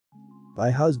My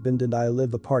husband and I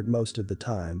live apart most of the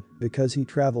time because he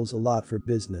travels a lot for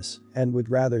business and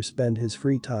would rather spend his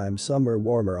free time somewhere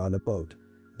warmer on a boat.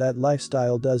 That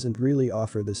lifestyle doesn't really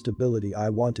offer the stability I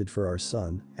wanted for our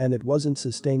son, and it wasn't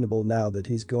sustainable now that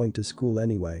he's going to school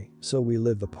anyway, so we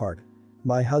live apart.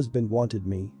 My husband wanted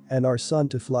me and our son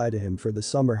to fly to him for the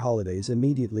summer holidays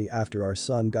immediately after our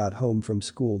son got home from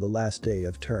school the last day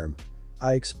of term.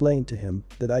 I explained to him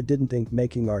that I didn't think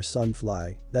making our son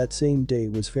fly that same day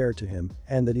was fair to him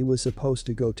and that he was supposed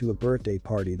to go to a birthday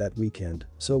party that weekend,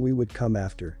 so we would come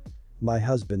after. My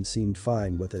husband seemed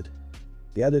fine with it.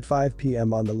 Yet at 5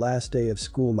 p.m. on the last day of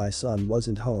school my son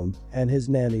wasn't home and his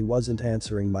nanny wasn't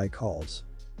answering my calls.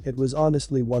 It was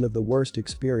honestly one of the worst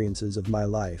experiences of my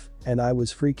life and I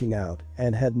was freaking out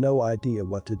and had no idea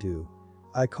what to do.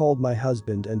 I called my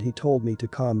husband and he told me to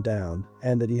calm down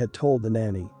and that he had told the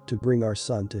nanny to bring our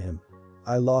son to him.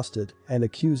 I lost it and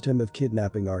accused him of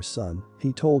kidnapping our son.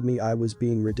 He told me I was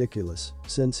being ridiculous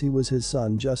since he was his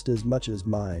son just as much as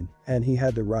mine and he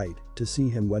had the right to see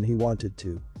him when he wanted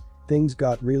to. Things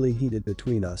got really heated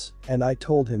between us and I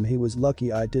told him he was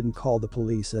lucky I didn't call the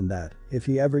police and that if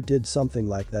he ever did something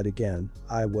like that again,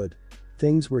 I would.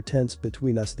 Things were tense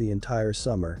between us the entire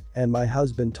summer and my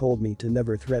husband told me to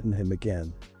never threaten him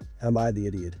again. Am I the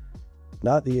idiot?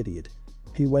 Not the idiot.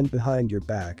 He went behind your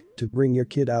back to bring your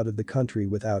kid out of the country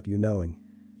without you knowing.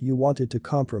 You wanted to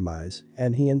compromise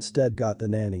and he instead got the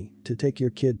nanny to take your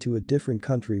kid to a different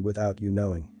country without you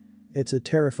knowing. It's a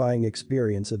terrifying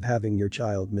experience of having your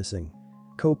child missing.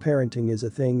 Co-parenting is a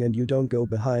thing and you don't go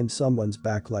behind someone's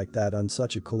back like that on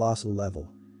such a colossal level.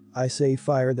 I say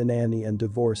fire the nanny and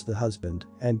divorce the husband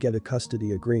and get a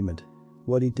custody agreement.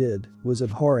 What he did was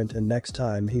abhorrent and next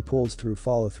time he pulls through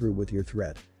follow through with your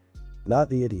threat. Not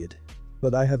the idiot.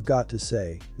 But I have got to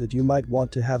say that you might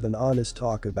want to have an honest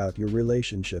talk about your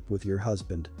relationship with your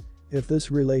husband. If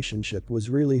this relationship was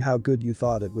really how good you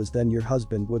thought it was then your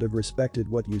husband would have respected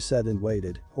what you said and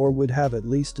waited or would have at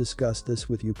least discussed this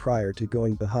with you prior to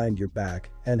going behind your back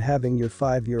and having your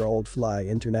 5-year-old fly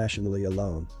internationally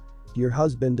alone. Your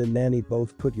husband and nanny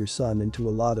both put your son into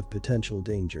a lot of potential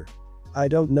danger. I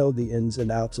don't know the ins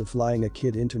and outs of flying a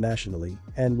kid internationally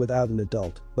and without an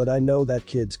adult, but I know that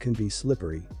kids can be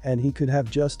slippery and he could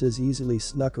have just as easily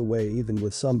snuck away even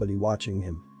with somebody watching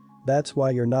him. That's why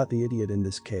you're not the idiot in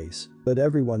this case, but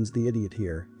everyone's the idiot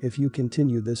here if you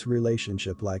continue this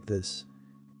relationship like this.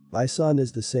 My son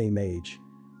is the same age.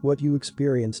 What you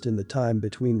experienced in the time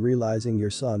between realizing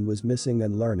your son was missing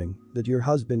and learning that your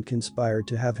husband conspired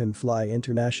to have him fly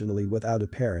internationally without a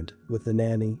parent, with the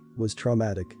nanny, was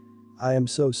traumatic. I am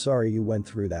so sorry you went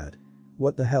through that.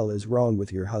 What the hell is wrong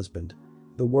with your husband?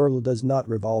 The world does not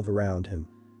revolve around him.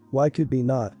 Why could he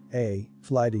not A.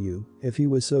 fly to you if he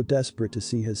was so desperate to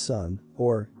see his son,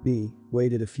 or B.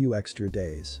 waited a few extra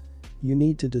days? You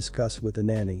need to discuss with the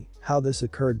nanny how this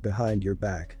occurred behind your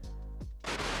back.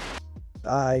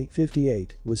 I,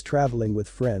 58, was traveling with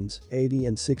friends, 80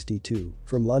 and 62,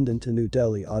 from London to New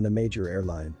Delhi on a major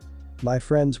airline. My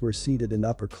friends were seated in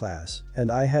upper class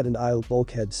and I had an aisle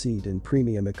bulkhead seat in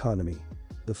premium economy.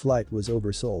 The flight was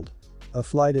oversold. A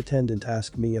flight attendant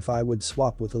asked me if I would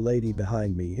swap with a lady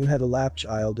behind me who had a lap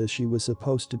child as she was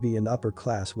supposed to be in upper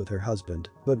class with her husband,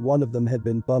 but one of them had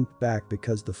been bumped back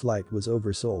because the flight was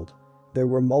oversold. There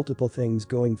were multiple things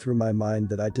going through my mind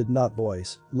that I did not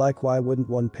voice, like why wouldn't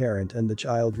one parent and the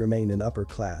child remain in upper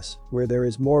class, where there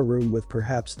is more room with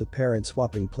perhaps the parent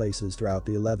swapping places throughout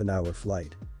the 11-hour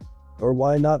flight? Or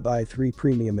why not buy 3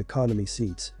 premium economy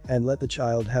seats and let the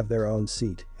child have their own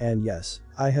seat? And yes,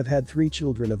 I have had 3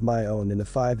 children of my own in a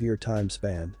 5-year time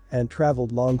span and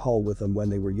traveled long haul with them when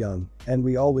they were young, and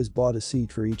we always bought a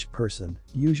seat for each person,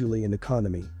 usually in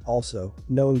economy. Also,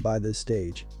 knowing by this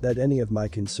stage that any of my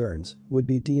concerns would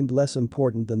be deemed less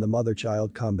important than the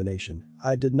mother-child combination,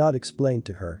 I did not explain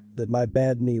to her that my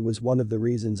bad knee was one of the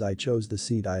reasons I chose the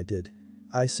seat I did.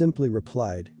 I simply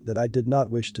replied that I did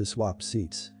not wish to swap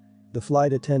seats. The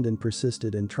flight attendant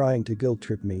persisted in trying to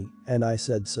guilt-trip me, and I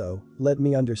said so. Let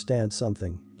me understand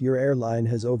something. Your airline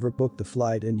has overbooked the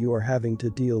flight and you are having to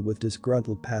deal with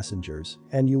disgruntled passengers,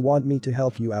 and you want me to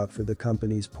help you out for the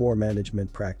company's poor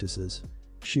management practices.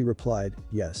 She replied,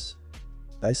 yes.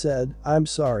 I said, I'm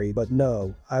sorry but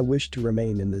no, I wish to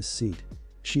remain in this seat.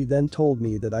 She then told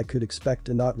me that I could expect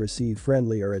to not receive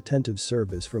friendly or attentive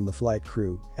service from the flight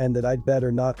crew and that I'd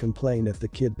better not complain if the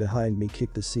kid behind me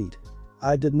kicked the seat.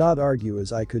 I did not argue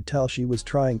as I could tell she was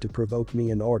trying to provoke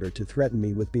me in order to threaten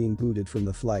me with being booted from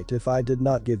the flight if I did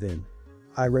not give in.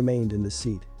 I remained in the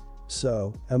seat.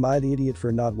 So, am I the idiot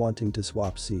for not wanting to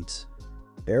swap seats?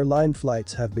 Airline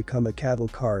flights have become a cattle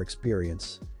car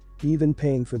experience. Even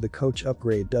paying for the coach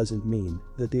upgrade doesn't mean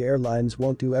that the airlines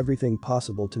won't do everything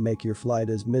possible to make your flight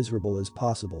as miserable as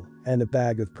possible, and a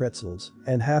bag of pretzels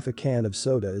and half a can of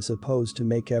soda is supposed to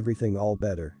make everything all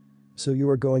better. So you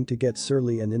are going to get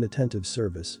surly and inattentive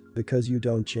service because you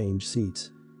don't change seats.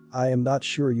 I am not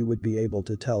sure you would be able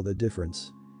to tell the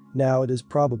difference. Now it is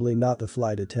probably not the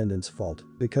flight attendant's fault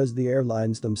because the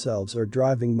airlines themselves are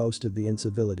driving most of the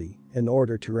incivility in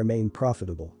order to remain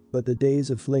profitable, but the days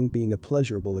of fling being a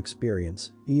pleasurable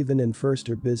experience, even in first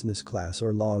or business class,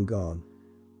 are long gone.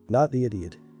 Not the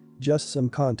idiot. Just some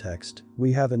context,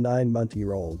 we have a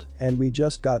 9-month-old and we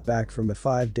just got back from a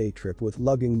 5-day trip with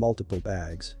lugging multiple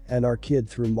bags and our kid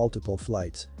through multiple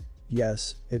flights.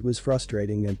 Yes, it was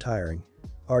frustrating and tiring.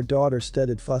 Our daughter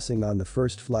started fussing on the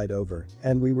first flight over,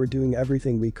 and we were doing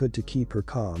everything we could to keep her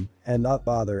calm and not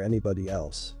bother anybody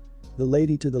else. The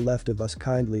lady to the left of us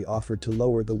kindly offered to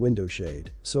lower the window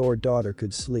shade so our daughter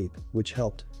could sleep, which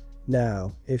helped.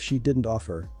 Now, if she didn't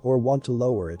offer or want to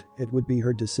lower it, it would be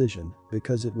her decision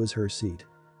because it was her seat.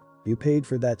 You paid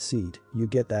for that seat, you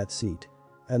get that seat.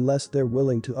 Unless they're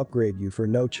willing to upgrade you for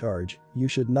no charge, you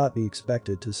should not be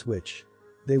expected to switch.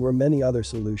 There were many other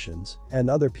solutions and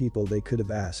other people they could have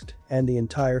asked, and the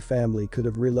entire family could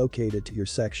have relocated to your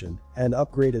section and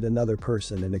upgraded another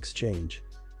person in exchange.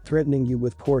 Threatening you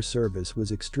with poor service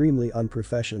was extremely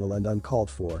unprofessional and uncalled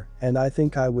for, and I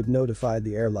think I would notify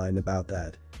the airline about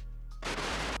that.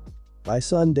 My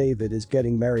son David is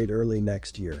getting married early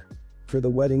next year. For the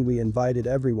wedding we invited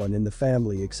everyone in the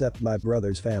family except my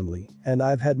brother's family, and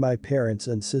I've had my parents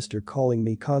and sister calling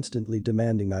me constantly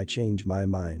demanding I change my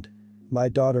mind. My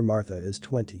daughter Martha is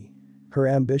 20. Her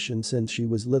ambition since she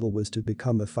was little was to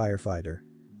become a firefighter.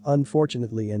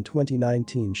 Unfortunately in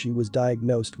 2019 she was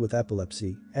diagnosed with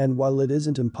epilepsy, and while it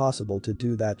isn't impossible to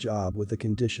do that job with the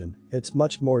condition, it's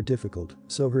much more difficult,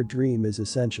 so her dream is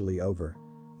essentially over.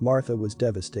 Martha was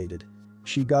devastated.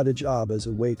 She got a job as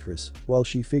a waitress while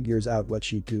she figures out what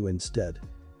she'd do instead.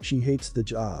 She hates the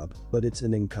job, but it's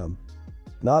an income.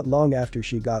 Not long after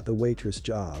she got the waitress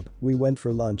job, we went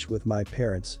for lunch with my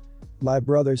parents. My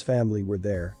brother's family were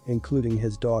there, including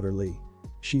his daughter Lee.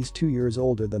 She's 2 years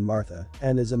older than Martha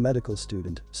and is a medical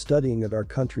student studying at our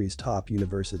country's top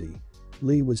university.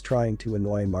 Lee was trying to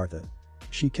annoy Martha.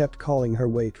 She kept calling her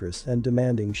waitress and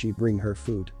demanding she bring her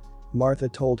food. Martha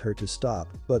told her to stop,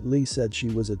 but Lee said she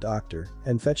was a doctor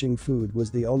and fetching food was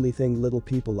the only thing little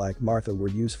people like Martha were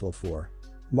useful for.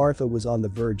 Martha was on the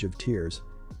verge of tears.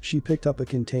 She picked up a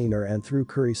container and threw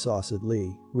curry sauce at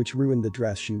Lee, which ruined the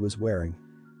dress she was wearing.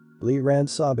 Lee ran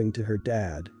sobbing to her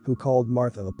dad, who called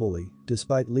Martha a bully,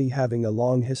 despite Lee having a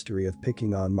long history of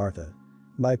picking on Martha.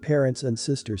 My parents and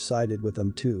sister sided with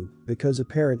them too, because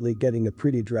apparently getting a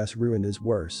pretty dress ruined is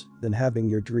worse than having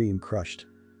your dream crushed.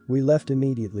 We left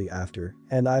immediately after,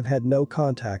 and I've had no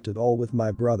contact at all with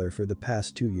my brother for the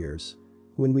past 2 years.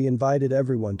 When we invited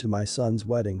everyone to my son's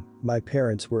wedding, my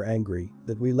parents were angry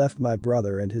that we left my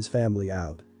brother and his family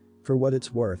out. For what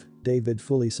it's worth, David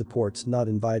fully supports not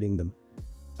inviting them.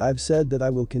 I've said that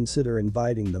I will consider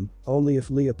inviting them only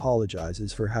if Lee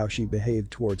apologizes for how she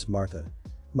behaved towards Martha.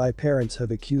 My parents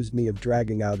have accused me of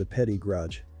dragging out a petty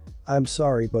grudge. I'm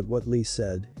sorry, but what Lee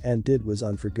said and did was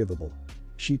unforgivable.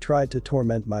 She tried to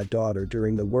torment my daughter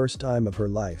during the worst time of her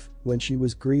life when she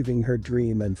was grieving her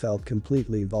dream and felt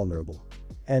completely vulnerable.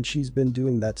 And she's been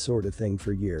doing that sort of thing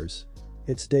for years.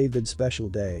 It's David's special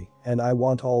day and I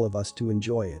want all of us to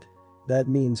enjoy it. That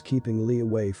means keeping Lee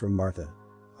away from Martha.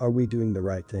 Are we doing the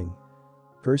right thing?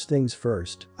 First things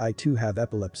first, I too have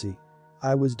epilepsy.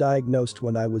 I was diagnosed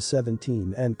when I was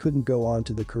 17 and couldn't go on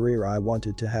to the career I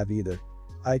wanted to have either.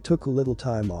 I took a little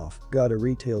time off, got a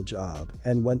retail job,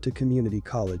 and went to community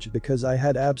college because I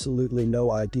had absolutely no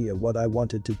idea what I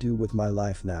wanted to do with my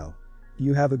life now.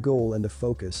 You have a goal and a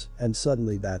focus, and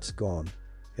suddenly that's gone.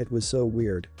 It was so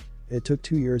weird. It took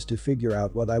 2 years to figure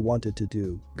out what I wanted to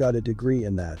do, got a degree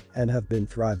in that, and have been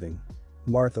thriving.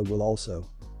 Martha will also.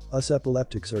 Us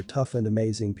epileptics are tough and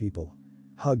amazing people.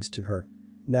 Hugs to her.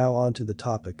 Now on to the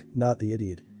topic, not the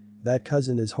idiot. That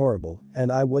cousin is horrible,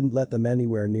 and I wouldn't let them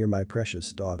anywhere near my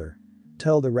precious daughter.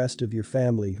 Tell the rest of your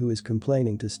family who is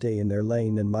complaining to stay in their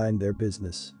lane and mind their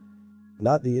business.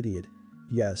 Not the idiot.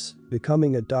 Yes,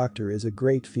 becoming a doctor is a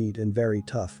great feat and very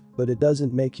tough, but it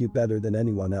doesn't make you better than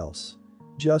anyone else.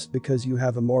 Just because you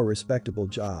have a more respectable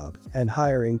job and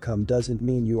higher income doesn't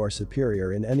mean you are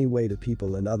superior in any way to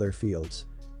people in other fields.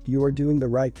 You are doing the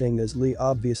right thing as Lee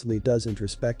obviously doesn't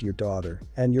respect your daughter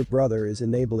and your brother is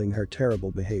enabling her terrible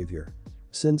behavior.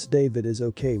 Since David is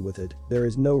okay with it, there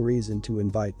is no reason to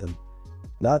invite them.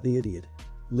 Not the idiot.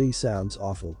 Lee sounds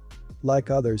awful. Like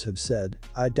others have said,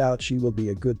 I doubt she will be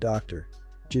a good doctor.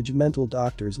 Judgmental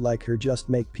doctors like her just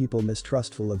make people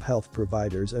mistrustful of health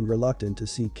providers and reluctant to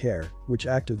seek care, which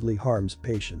actively harms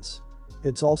patients.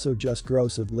 It's also just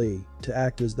gross of Lee to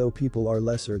act as though people are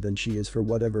lesser than she is for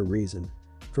whatever reason.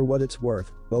 For what it's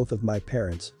worth, both of my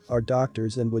parents are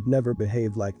doctors and would never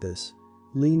behave like this.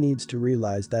 Lee needs to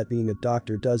realize that being a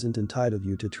doctor doesn't entitle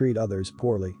you to treat others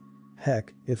poorly.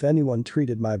 Heck, if anyone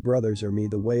treated my brothers or me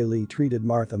the way Lee treated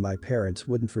Martha, my parents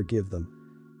wouldn't forgive them.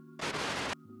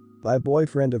 My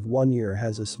boyfriend of 1 year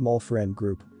has a small friend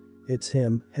group. It's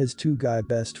him, his 2 guy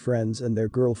best friends and their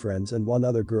girlfriends and 1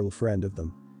 other girlfriend of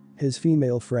them. His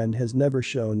female friend has never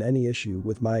shown any issue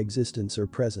with my existence or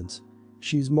presence.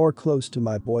 She's more close to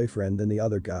my boyfriend than the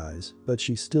other guys, but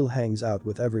she still hangs out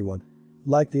with everyone.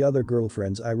 Like the other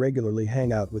girlfriends, I regularly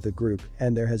hang out with a group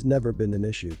and there has never been an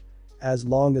issue. As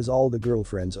long as all the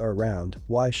girlfriends are around,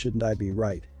 why shouldn't I be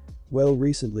right? Well,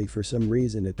 recently for some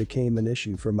reason it became an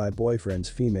issue for my boyfriend's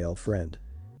female friend.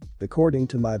 According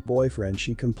to my boyfriend,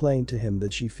 she complained to him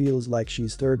that she feels like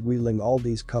she's third-wheeling all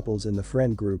these couples in the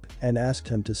friend group and asked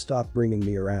him to stop bringing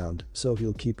me around so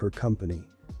he'll keep her company.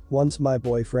 Once my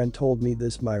boyfriend told me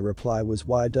this, my reply was,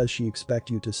 why does she expect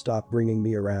you to stop bringing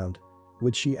me around?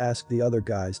 Would she ask the other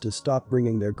guys to stop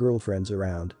bringing their girlfriends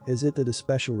around? Is it that a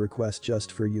special request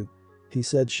just for you? He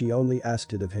said she only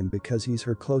asked it of him because he's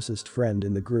her closest friend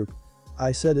in the group.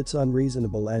 I said it's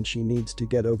unreasonable and she needs to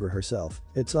get over herself.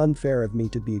 It's unfair of me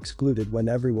to be excluded when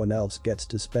everyone else gets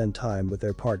to spend time with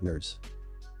their partners.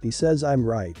 He says I'm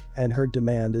right and her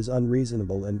demand is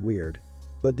unreasonable and weird.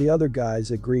 But the other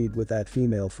guys agreed with that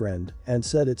female friend and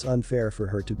said it's unfair for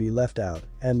her to be left out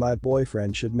and my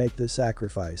boyfriend should make the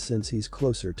sacrifice since he's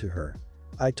closer to her.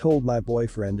 I told my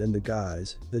boyfriend and the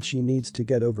guys that she needs to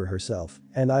get over herself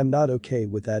and I'm not okay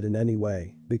with that in any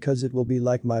way because it will be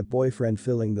like my boyfriend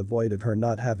filling the void of her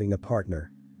not having a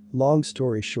partner. Long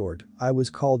story short, I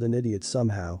was called an idiot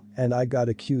somehow and I got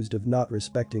accused of not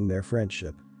respecting their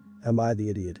friendship. Am I the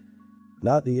idiot?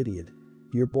 Not the idiot.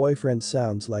 Your boyfriend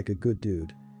sounds like a good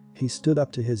dude. He stood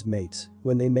up to his mates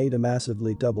when they made a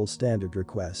massively double standard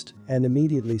request and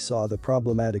immediately saw the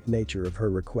problematic nature of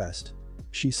her request.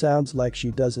 She sounds like she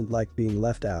doesn't like being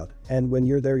left out, and when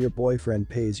you're there your boyfriend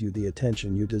pays you the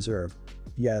attention you deserve.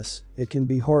 Yes, it can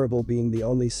be horrible being the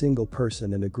only single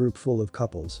person in a group full of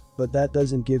couples, but that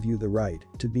doesn't give you the right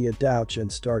to be a douche and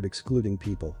start excluding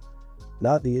people.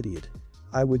 Not the idiot.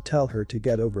 I would tell her to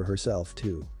get over herself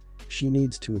too. She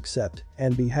needs to accept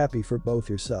and be happy for both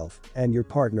yourself and your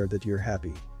partner that you're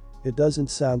happy. It doesn't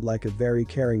sound like a very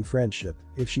caring friendship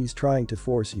if she's trying to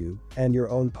force you and your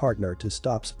own partner to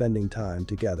stop spending time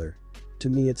together. To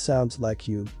me it sounds like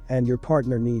you and your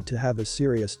partner need to have a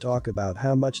serious talk about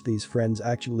how much these friends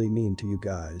actually mean to you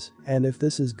guys, and if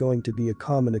this is going to be a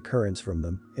common occurrence from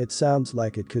them, it sounds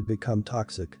like it could become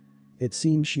toxic. It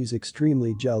seems she's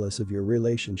extremely jealous of your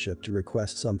relationship to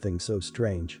request something so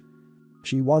strange.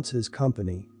 She wants his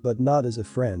company, but not as a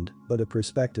friend, but a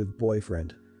prospective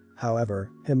boyfriend. However,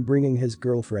 him bringing his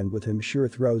girlfriend with him sure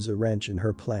throws a wrench in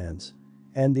her plans.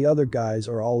 And the other guys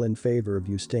are all in favor of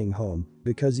you staying home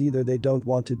because either they don't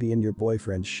want to be in your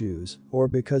boyfriend's shoes or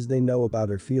because they know about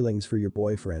her feelings for your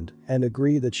boyfriend and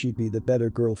agree that she'd be the better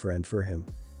girlfriend for him.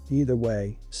 Either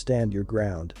way, stand your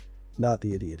ground. Not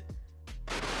the idiot.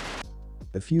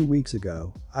 A few weeks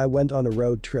ago, I went on a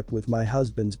road trip with my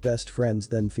husband's best friend's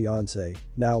then fiancée,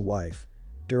 now wife.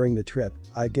 During the trip,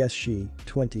 I guess she,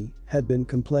 20, had been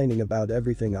complaining about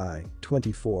everything I,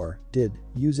 24, did,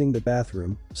 using the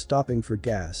bathroom, stopping for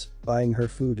gas, buying her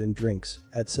food and drinks,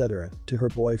 etc., to her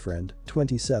boyfriend,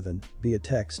 27, via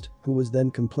text, who was then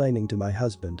complaining to my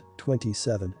husband,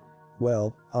 27.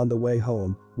 Well, on the way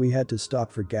home, we had to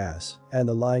stop for gas, and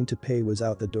the line to pay was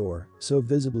out the door, so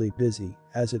visibly busy,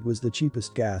 as it was the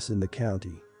cheapest gas in the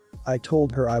county. I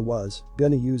told her I was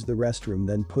gonna use the restroom,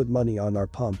 then put money on our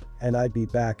pump and I'd be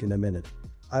back in a minute.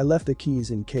 I left the keys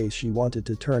in case she wanted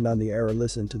to turn on the air or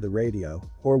listen to the radio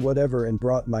or whatever and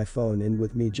brought my phone in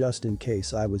with me just in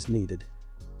case I was needed.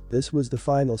 This was the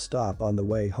final stop on the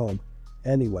way home.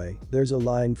 Anyway, there's a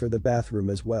line for the bathroom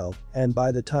as well, and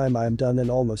by the time I'm done and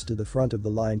almost to the front of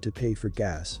the line to pay for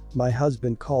gas, my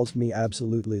husband calls me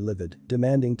absolutely livid,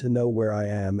 demanding to know where I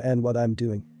am and what I'm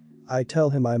doing. I tell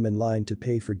him I'm in line to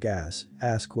pay for gas,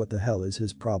 ask what the hell is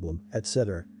his problem,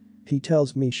 etc. He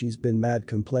tells me she's been mad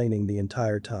complaining the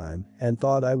entire time and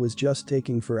thought I was just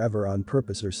taking forever on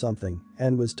purpose or something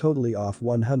and was totally off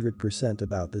 100%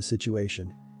 about the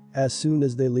situation. As soon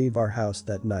as they leave our house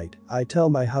that night, I tell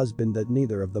my husband that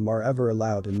neither of them are ever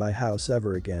allowed in my house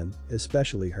ever again,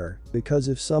 especially her, because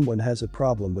if someone has a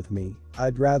problem with me,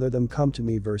 I'd rather them come to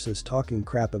me versus talking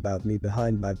crap about me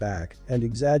behind my back and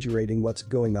exaggerating what's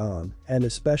going on, and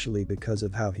especially because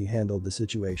of how he handled the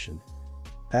situation.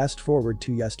 Fast forward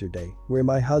to yesterday, where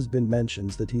my husband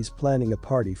mentions that he's planning a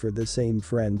party for the same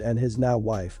friend and his now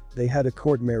wife. They had a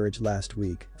court marriage last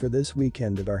week for this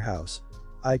weekend at our house.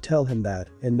 I tell him that,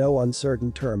 in no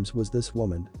uncertain terms, was this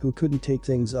woman, who couldn't take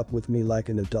things up with me like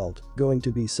an adult, going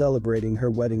to be celebrating her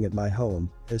wedding at my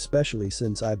home, especially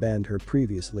since I banned her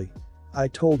previously. I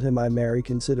told him I may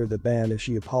consider the ban if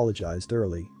she apologized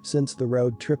early, since the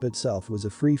road trip itself was a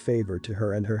free favor to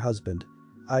her and her husband.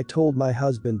 I told my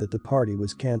husband that the party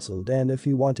was cancelled and if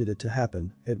he wanted it to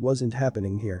happen, it wasn't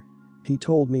happening here. He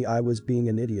told me I was being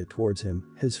an idiot towards him,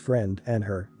 his friend, and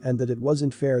her, and that it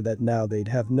wasn't fair that now they'd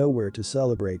have nowhere to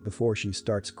celebrate before she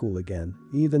starts school again,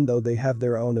 even though they have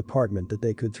their own apartment that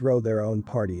they could throw their own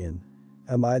party in.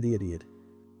 Am I the idiot?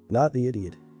 Not the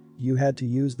idiot. You had to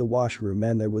use the washroom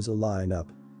and there was a line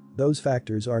up. Those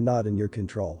factors are not in your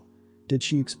control. Did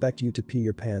she expect you to pee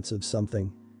your pants of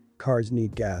something? Cars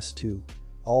need gas too.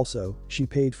 Also, she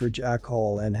paid for jack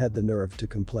hole and had the nerve to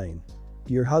complain.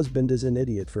 Your husband is an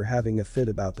idiot for having a fit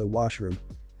about the washroom.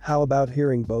 How about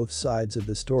hearing both sides of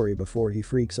the story before he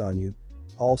freaks on you?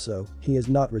 Also, he is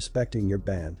not respecting your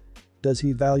ban. Does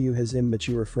he value his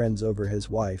immature friends over his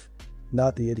wife?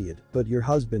 Not the idiot, but your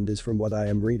husband is, from what I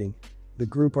am reading. The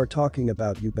group are talking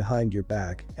about you behind your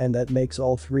back, and that makes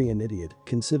all three an idiot,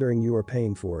 considering you are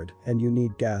paying for it and you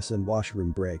need gas and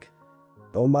washroom break.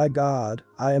 Oh my god,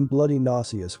 I am bloody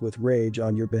nauseous with rage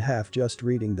on your behalf just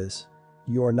reading this.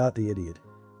 You're not the idiot.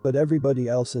 But everybody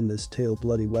else in this tale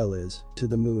bloody well is, to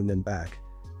the moon and back.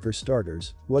 For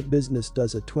starters, what business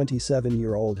does a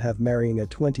 27-year-old have marrying a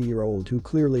 20-year-old who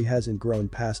clearly hasn't grown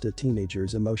past a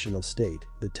teenager's emotional state?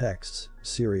 The texts,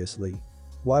 seriously.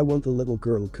 Why won't the little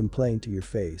girl complain to your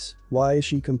face? Why is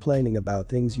she complaining about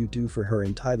things you do for her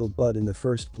entitled butt in the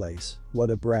first place? What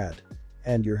a brat.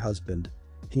 And your husband.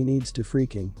 He needs to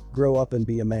freaking grow up and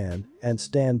be a man and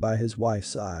stand by his wife's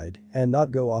side and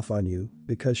not go off on you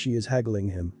because she is haggling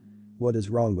him. What is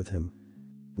wrong with him?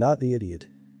 Not the idiot.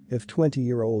 If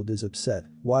 20-year-old is upset,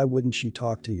 why wouldn't she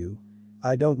talk to you?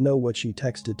 I don't know what she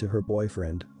texted to her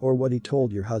boyfriend or what he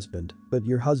told your husband, but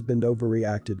your husband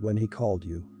overreacted when he called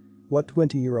you. What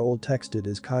 20-year-old texted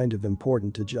is kind of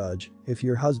important to judge if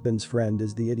your husband's friend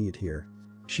is the idiot here.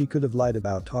 She could have lied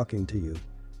about talking to you.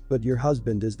 But your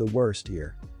husband is the worst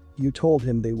here. You told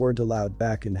him they weren't allowed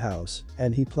back in house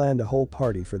and he planned a whole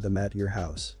party for them at your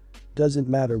house. Doesn't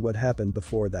matter what happened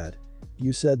before that.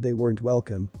 You said they weren't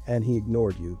welcome and he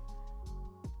ignored you.